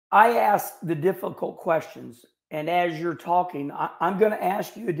I ask the difficult questions, and as you're talking, I'm going to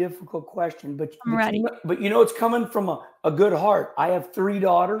ask you a difficult question, I'm ready. but you know it's coming from a good heart. I have 3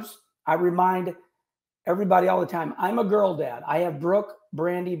 daughters. I remind everybody all the time, I'm a girl dad. I have Brooke,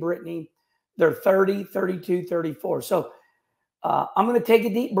 Brandy, Brittany. They're 30, 32, 34. So I'm going to take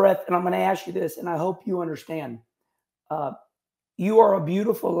a deep breath and I'm going to ask you this, and I hope you understand. Uh, you are a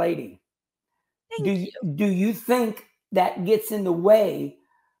beautiful lady. Thank you. Do you think that gets in the way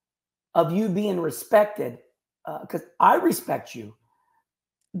of you being respected? Because I respect you.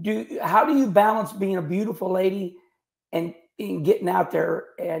 How do you balance being a beautiful lady and getting out there,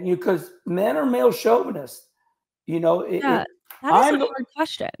 and you, because men are male chauvinists, you know Yeah, that is a I'm hard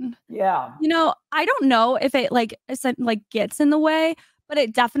question. yeah. I don't know if it, like, gets in the way, but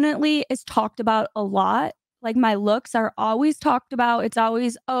it definitely is talked about a lot. Like, my looks are always talked about. It's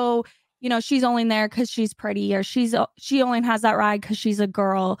always, "Oh, she's only there because she's pretty," or "She only has that ride because she's a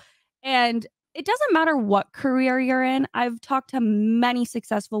girl." And it doesn't matter what career you're in. I've talked to many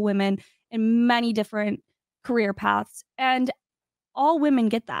successful women in many different career paths, and all women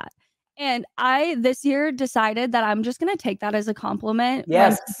get that. And I, this year, decided that I'm just gonna take that as a compliment when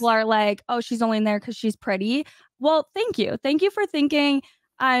Yes. people are like, "Oh, she's only in there because she's pretty." Well, thank you. Thank you for thinking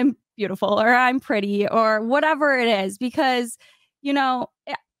I'm beautiful or I'm pretty or whatever it is, because, you know,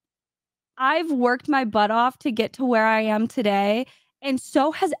 eh, I've worked my butt off to get to where I am today, and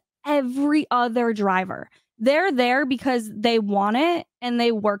so has every other driver. They're there because they want it and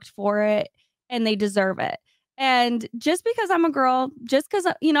they worked for it and they deserve it. And just because I'm a girl, just because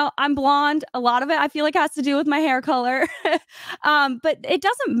I'm blonde, a lot of it I feel like has to do with my hair color. But it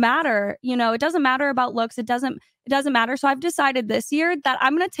doesn't matter. It doesn't matter about looks. It doesn't matter. So I've decided this year that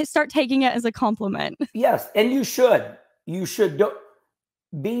I'm going to start taking it as a compliment. Yes, and you should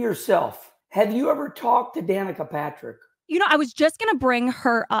be yourself. Have you ever talked to Danica Patrick? I was just gonna bring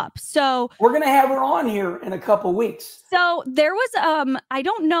her up. So We're gonna have her on here in a couple weeks. there was I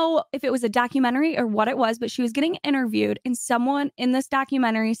don't know if it was a documentary or what it was, but she was getting interviewed, and someone in this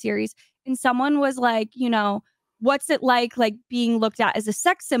documentary series, and someone was like, what's it like being looked at as a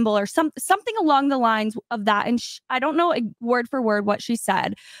sex symbol or something along the lines of that. And I don't know word for word what she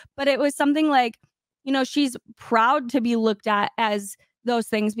said, but it was something like, she's proud to be looked at as those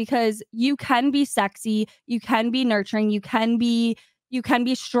things because you can be sexy, you can be nurturing, you can be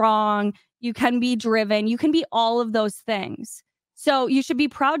strong, you can be driven, you can be all of those things. So you should be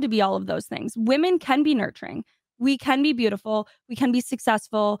proud to be all of those things. Women can be nurturing. We can be beautiful, we can be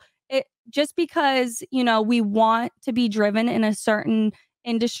successful. It just because, we want to be driven in a certain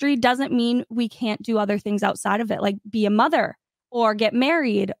industry doesn't mean we can't do other things outside of it, like be a mother or get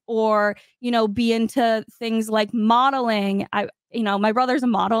married or, be into things like modeling. My brother's a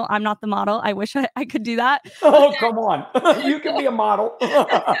model. I'm not the model. I wish I could do that. Oh, come on. You can be a model.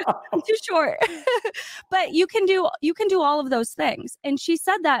 I'm too short. But you can do all of those things. And she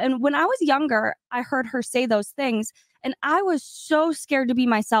said that. And when I was younger, I heard her say those things. And I was so scared to be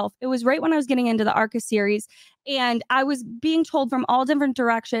myself. It was right when I was getting into the ARCA series. And I was being told from all different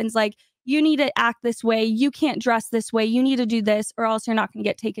directions, like, you need to act this way. You can't dress this way. You need to do this or else you're not going to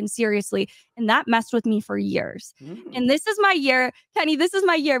get taken seriously. And that messed with me for years. And this is my year, Kenny. This is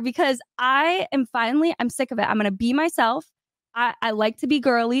my year because I'm sick of it. I'm going to be myself. I like to be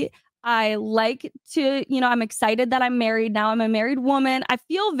girly. I like to, I'm excited that I'm married now. I'm a married woman. I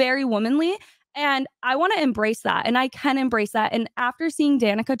feel very womanly and I want to embrace that. And I can embrace that. And after seeing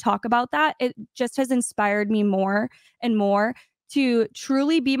Danica talk about that, it just has inspired me more and more to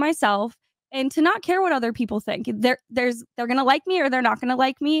truly be myself and to not care what other people think. They're going to like me or they're not going to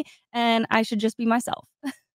like me. And I should just be myself.